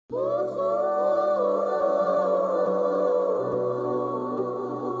So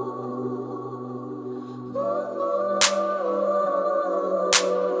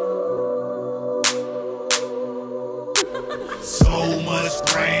much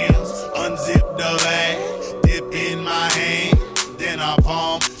grams, unzip the bag, dip in my hand, then I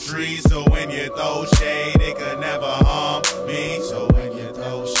palm trees. So when you throw shade, it could never harm me. So when you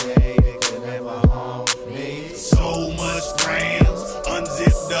throw shade, it could never harm me. So much grams,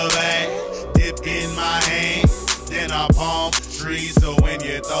 unzip the bag, dip in my hand, then I palm trees. So when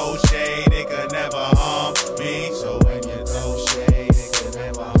you throw shade, it could never harm me. So when you throw shade, it could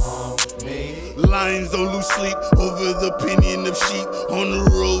never harm me. Lions don't lose sleep over the opinion of sheep. On the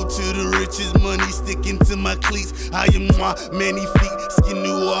road to the riches, money sticking to my cleats. I am moi, many feet, skin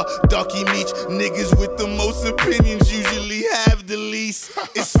noir, darky meat. Niggas with the most opinions usually have the least.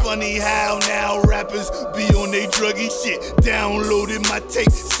 It's funny how now rappers be on they druggy shit. Downloaded my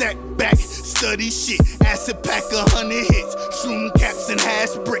tape, sat back, study shit. Acid pack 100 hits, shroom caps and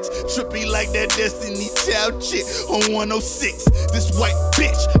hash bricks. Trippy like that Destiny Child shit on 106. This white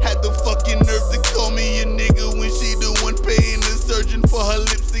bitch had the fucking nerve to call me a nigga when she the one paying the surgeon for her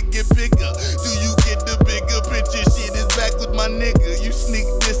lips to get bigger. Do you get the bigger picture? Shit is back with my nigga. You sneak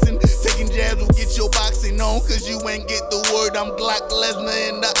dissing, taking jabs will get your boxing on, cause you ain't get the word. I'm Glock Lesnar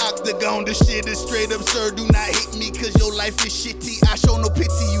in the octagon. This shit is straight absurd. Do not hate me cause your life is shitty. I show no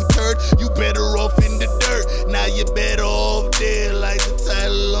pity, you turd. You better off in the dirt. Now you better off dead, like the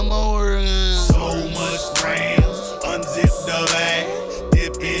title of my work. So much grams, unzip the bag,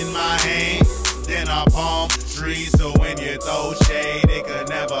 dip in my hand, then I palm trees. So when you throw shade, it could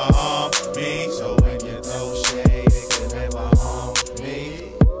never harm me. So when you throw shade, it could never harm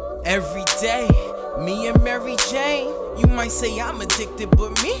me. Every day, me and Mary Jane. You might say I'm addicted,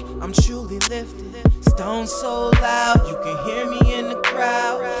 but me, I'm truly lifted. Stone so loud, you can hear me in the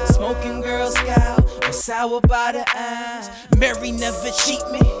crowd. Smoking Girl Scout, I'm sour by the ass. Mary never cheat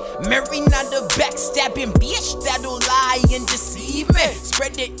me. Mary not a backstabbing bitch that'll lie and deceive me.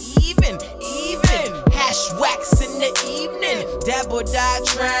 Spread it even. Hash wax in the evening. Dab or die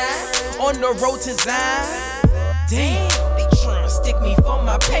trying on the road to Zion. Damn, they tryna stick me for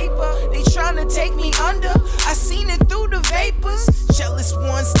my paper. They tryna take me under. I seen it through the vapors. Jealous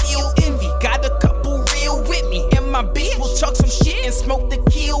ones still envy. Got a couple real with me. And my bitch will talk some shit and smoke the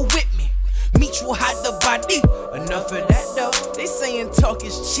kill with me. Meat will hide the body. Enough of that though. They saying talk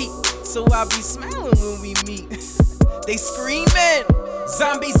is cheap, so I be smiling when we meet. They screaming.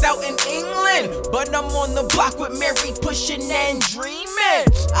 Zombies out in England, but I'm on the block with Mary pushing and dreaming.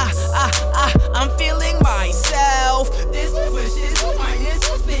 I'm feeling myself. This push is minus,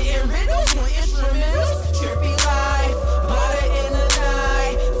 spitting riddles, no instrumentals. Trippy life, butter in the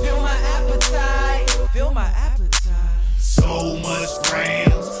night. Feel my appetite, feel my appetite. So much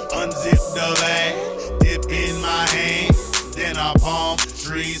grams, unzip the bag, dip in my hand, then I palm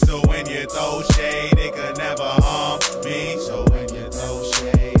trees. So when you throw shade, it could never harm me. So when you throw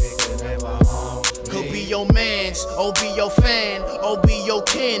shade, it could never harm me. Could be your mans, or be your fan, or be your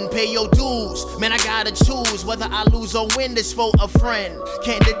kin, pay your dues. Man, I gotta choose whether I lose or win this for a friend.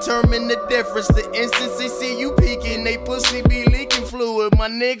 Can't determine the difference. The instant they see you peeking, they pussy be leaking fluid. My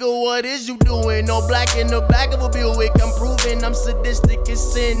nigga, what is you doing? No black in the back of a Buick. I'm proving I'm sadistic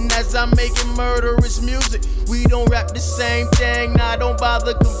as sin as I'm making murderous music. We don't rap the same thing, nah, don't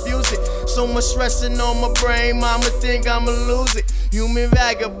bother confuse it. So much stressing on my brain, mama think I'ma lose it. Human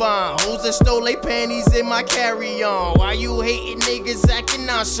vagabond, hoes that stole they panties in my carry-on. Why you hating niggas acting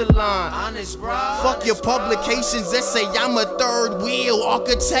nonchalant? Honest, bro. Fuck your publications that say I'm a third wheel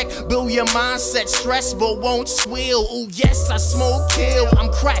architect. Build your mindset, stress but won't swill. Ooh yes, I smoke kill.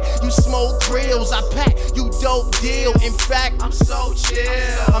 I'm crack, you smoke grills. I pack, you dope deal. In fact, I'm so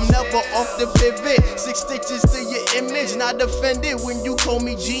chill. I'm never off the pivot. 6 stitches to your image, not offended when you call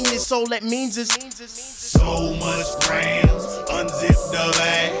me genius. All that means is so much grams, unzip the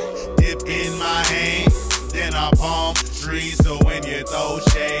bag, dip in my hand, then I palm trees. So when you throw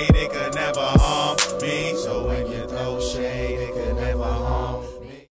shade, it could never harm me.